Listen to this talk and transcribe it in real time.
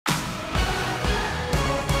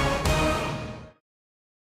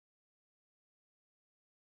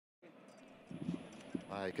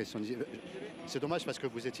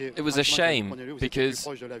It was a shame because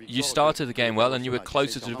you started the game well and you were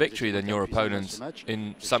closer to the victory than your opponents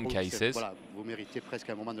in some cases.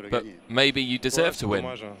 But maybe you deserve to win.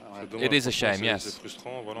 It is a shame, yes.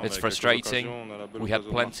 It's frustrating. We had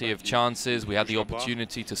plenty of chances. We had the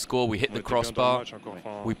opportunity to score. We hit the crossbar.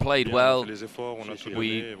 We played well.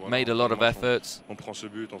 We made a lot of efforts.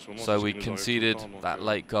 So we conceded that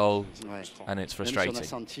late goal, and it's frustrating.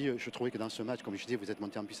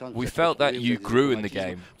 We felt that you grew in the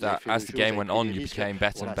game, that as the game went on, you became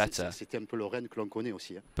better and better.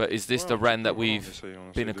 But is this the Rennes that we've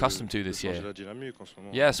been accustomed to this year?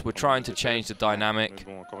 Yes, we're trying to change the dynamic,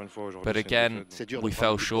 but again, we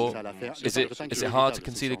fell short. Is it hard to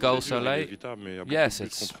concede a goal so late? Yes,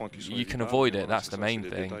 you can avoid it, that's the main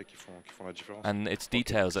thing. And it's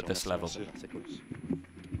details at this level.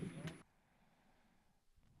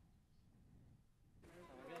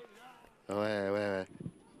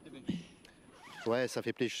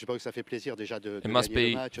 It must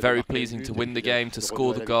be very pleasing to win the game, to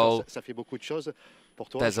score the goal.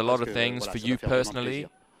 There's a lot of things for you personally.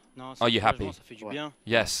 Are you happy?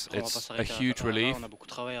 Yes, it's a huge relief,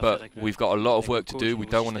 but we've got a lot of work to do. We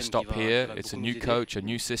don't want to stop here. It's a new coach, a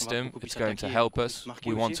new system. It's going to help us.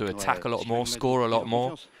 We want to attack a lot more, score a lot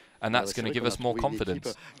more, and that's going to give us more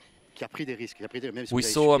confidence. We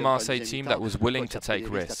saw a Marseille team that was willing to take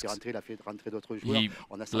risks. He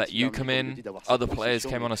let you come in, other players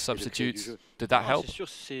came on as substitutes. Did that help?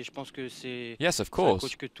 Yes, of course.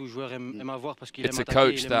 It's a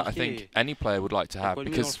coach that I think any player would like to have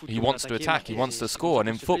because he wants to attack, he wants to score. And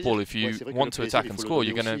in football, if you want to attack and score,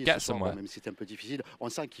 you're going to get somewhere.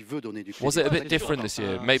 Was it a bit different this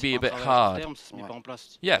year? Maybe a bit hard?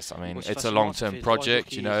 Yes, I mean, it's a long-term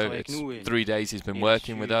project, you know, it's 3 days he's been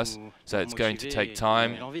working with us. So it's going to take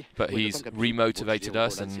time, but he's remotivated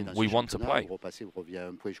us and we want to play.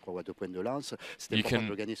 You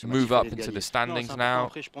can move up into the standings now,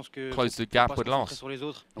 close the gap with Lens.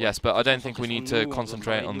 Yes, but I don't think we need to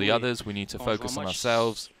concentrate on the others. We need to focus on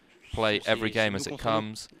ourselves, play every game as it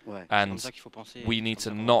comes, and we need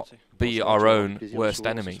to not be our own worst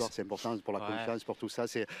enemies.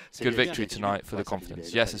 Good victory tonight for the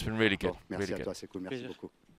confidence. Yes, it's been really good. Really good.